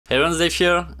Hey everyone, Dave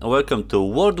here, and welcome to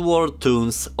World War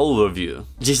Toons Overview.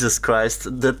 Jesus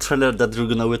Christ, the trailer that you're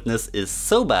gonna witness is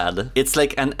so bad. It's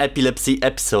like an epilepsy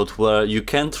episode where you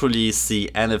can't really see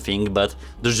anything, but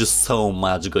there's just so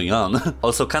much going on.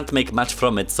 Also can't make much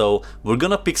from it, so we're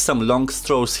gonna pick some long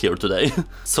straws here today.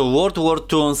 So World War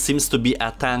Toons seems to be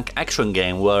a tank action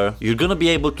game where you're gonna be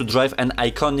able to drive an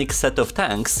iconic set of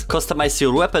tanks, customize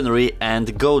your weaponry,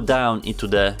 and go down into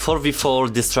the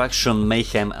 4v4 Destruction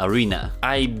Mayhem arena.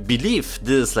 I believe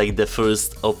this is like the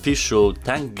first official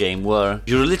tank game where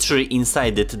you're literally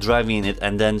inside it, driving it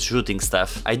and then shooting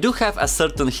stuff. I do have a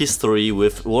certain history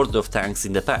with World of Tanks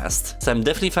in the past, so I'm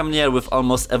definitely familiar with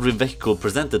almost every vehicle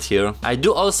presented here. I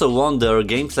do also wonder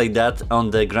games like that on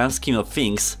the grand scheme of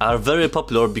things are very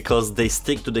popular because they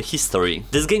stick to the history.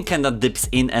 This game kinda dips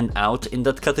in and out in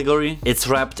that category. It's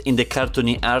wrapped in the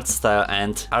cartoony art style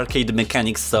and arcade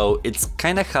mechanics, so it's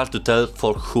kinda hard to tell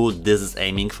for who this is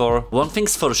aiming for. One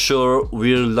thing's for sure,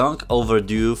 we're long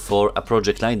overdue for a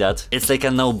project like that. It's like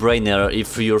a no-brainer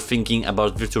if you're thinking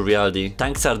about virtual reality.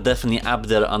 Tanks are definitely up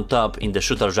there on top in the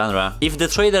shooter genre. If the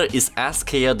trailer is as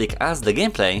chaotic as the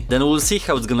gameplay, then we'll see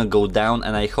how it's gonna go down,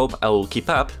 and I hope I will keep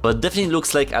up, but definitely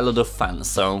looks like a lot of fun,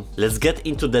 so let's get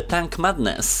into the tank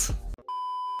madness.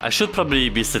 I should probably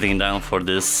be sitting down for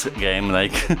this game,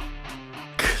 like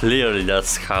clearly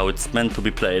that's how it's meant to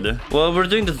be played. Well, we're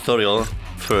doing the tutorial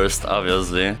first,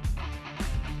 obviously.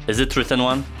 Is it written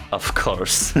one? Of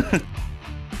course.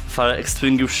 Fire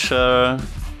extinguisher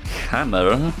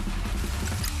hammer.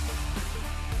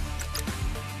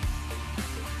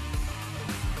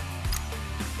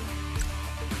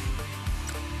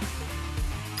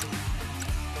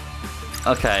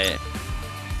 Okay.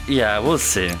 Yeah, we'll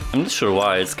see. I'm not sure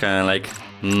why it's kind of like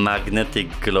magnetic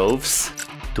gloves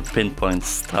to pinpoint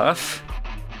stuff.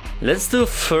 Let's do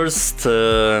first,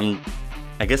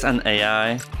 I guess, an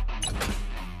AI.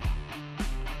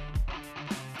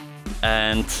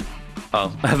 And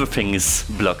oh, everything is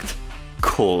blocked.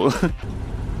 Cool.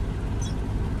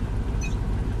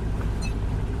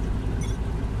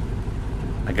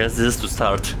 I guess this is to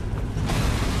start.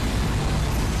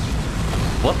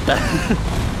 What the?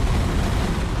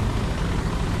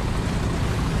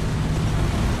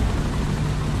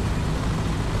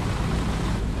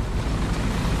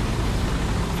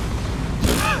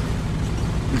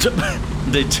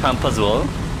 They jump as well?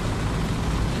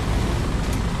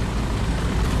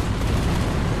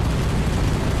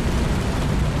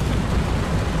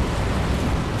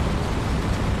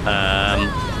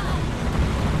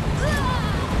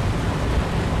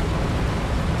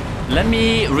 Let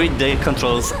me read the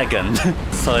controls again.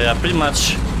 So yeah, pretty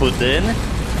much put in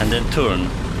and then turn.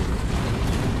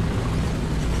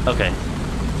 Okay.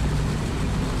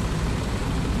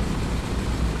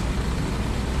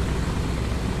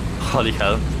 Holy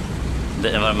hell.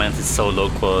 The environment is so low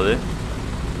quality.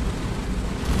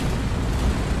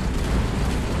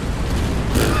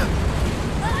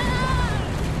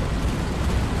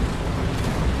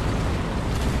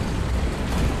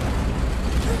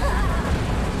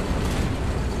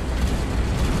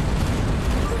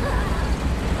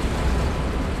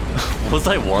 Was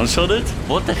I one-shotted?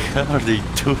 What the hell are they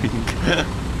doing?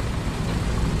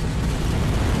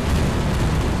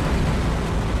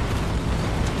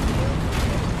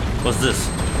 What's this?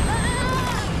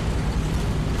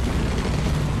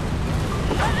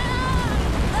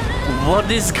 What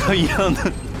is going on?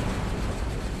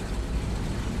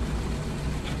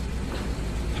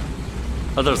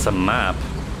 Oh, there's a map.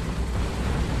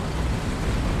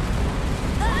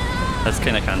 That's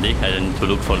kinda handy. I didn't need to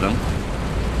look for them.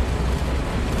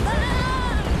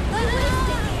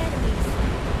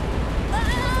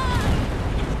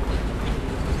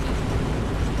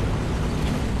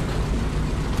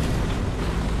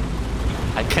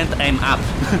 I can't aim up.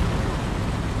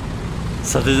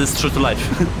 So this is true to life.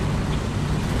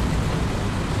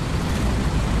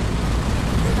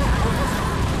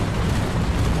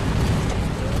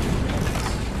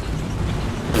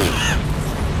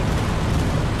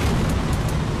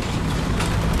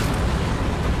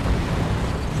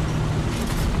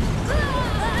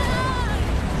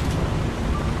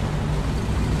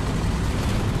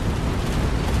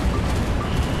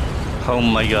 Oh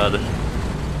my god.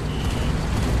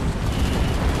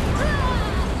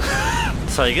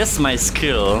 So I guess my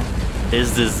skill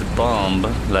is this bomb,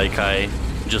 like I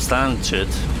just launch it.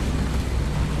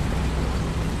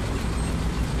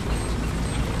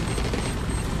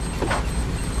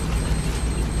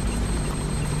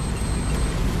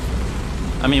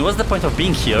 I mean, what's the point of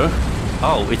being here?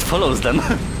 Oh, it follows them.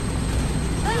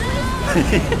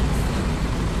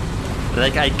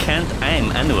 Like, I can't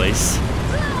aim anyways.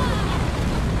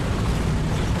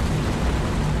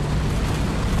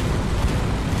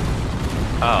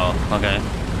 Oh, okay.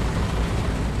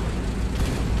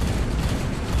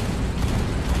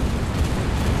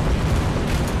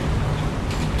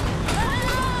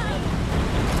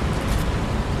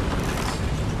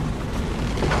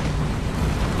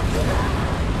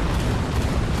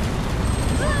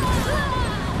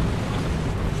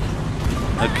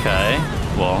 Okay,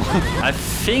 well, I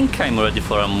think I'm ready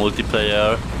for a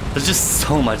multiplayer. There's just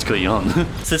so much going on.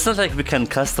 So it's not like we can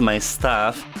customize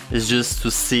stuff, it's just to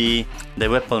see the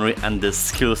weaponry and the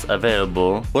skills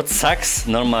available. What sucks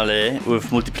normally with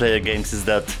multiplayer games is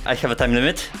that I have a time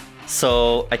limit,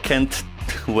 so I can't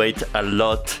wait a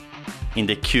lot in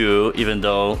the queue even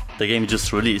though the game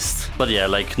just released. But yeah,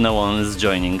 like no one is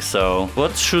joining, so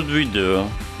what should we do?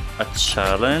 A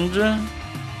challenge?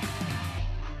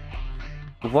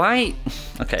 Why?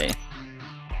 Okay.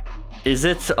 Is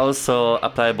it also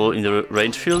applicable in the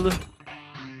range field?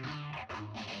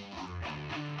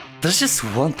 There's just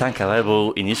one tank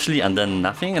available initially and then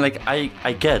nothing? Like,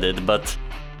 I get it, but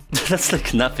that's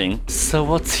like nothing. So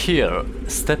what's here?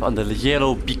 Step on the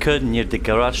yellow beacon near the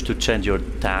garage to change your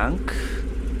tank?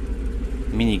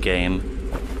 Minigame.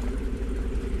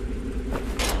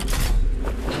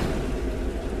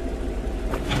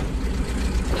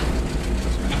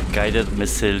 Guided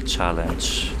missile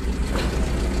challenge.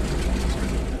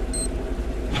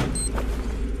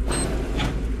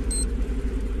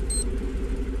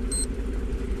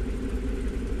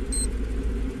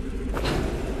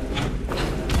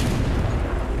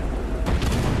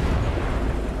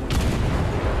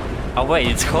 Oh wait,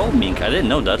 it's homing, I didn't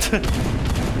know that.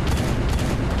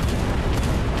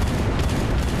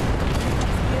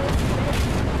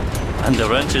 And the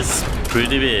range is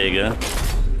pretty big.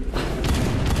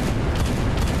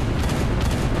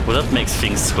 Well, that makes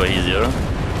things way easier.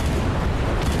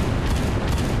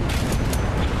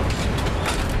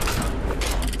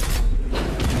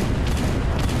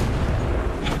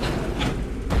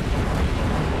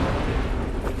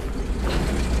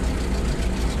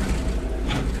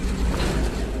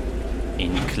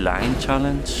 Incline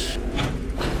challenge.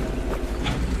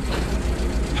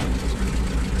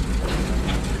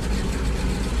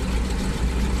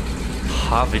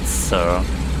 Howitzer.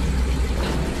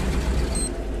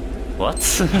 What?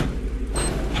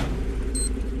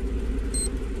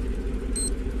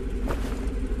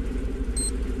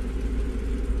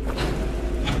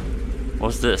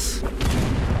 What's this?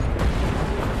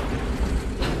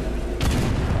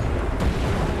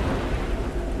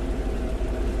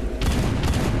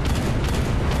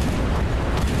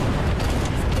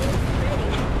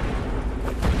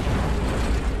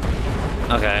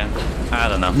 Okay, I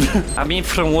don't know. I mean,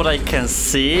 from what I can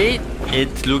see,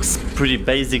 it looks pretty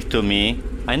basic to me.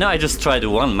 I know I just tried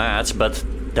one match, but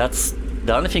that's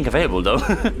the only thing available though.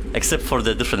 Except for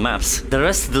the different maps. The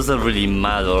rest doesn't really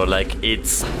matter, like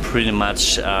it's pretty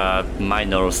much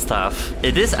minor stuff.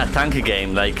 It is a tank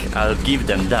game, like I'll give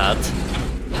them that.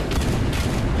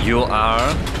 You are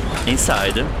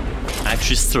inside,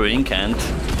 actually steering and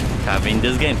having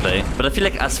this gameplay. But I feel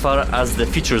like as far as the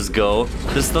features go,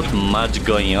 there's not much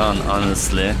going on,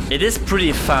 honestly. It is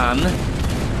pretty fun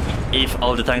if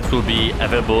all the tanks will be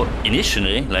available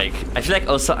initially. Like, I feel like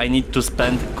also I need to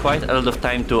spend quite a lot of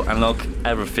time to unlock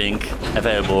everything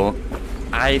available.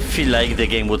 I feel like the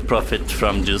game would profit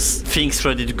from just things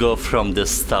ready to go from the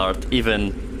start,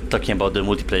 even talking about the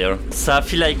multiplayer. So I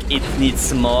feel like it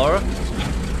needs more.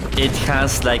 It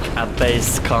has like a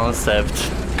base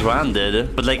concept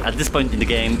grounded, but like at this point in the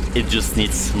game it just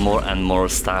needs more and more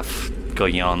stuff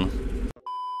going on.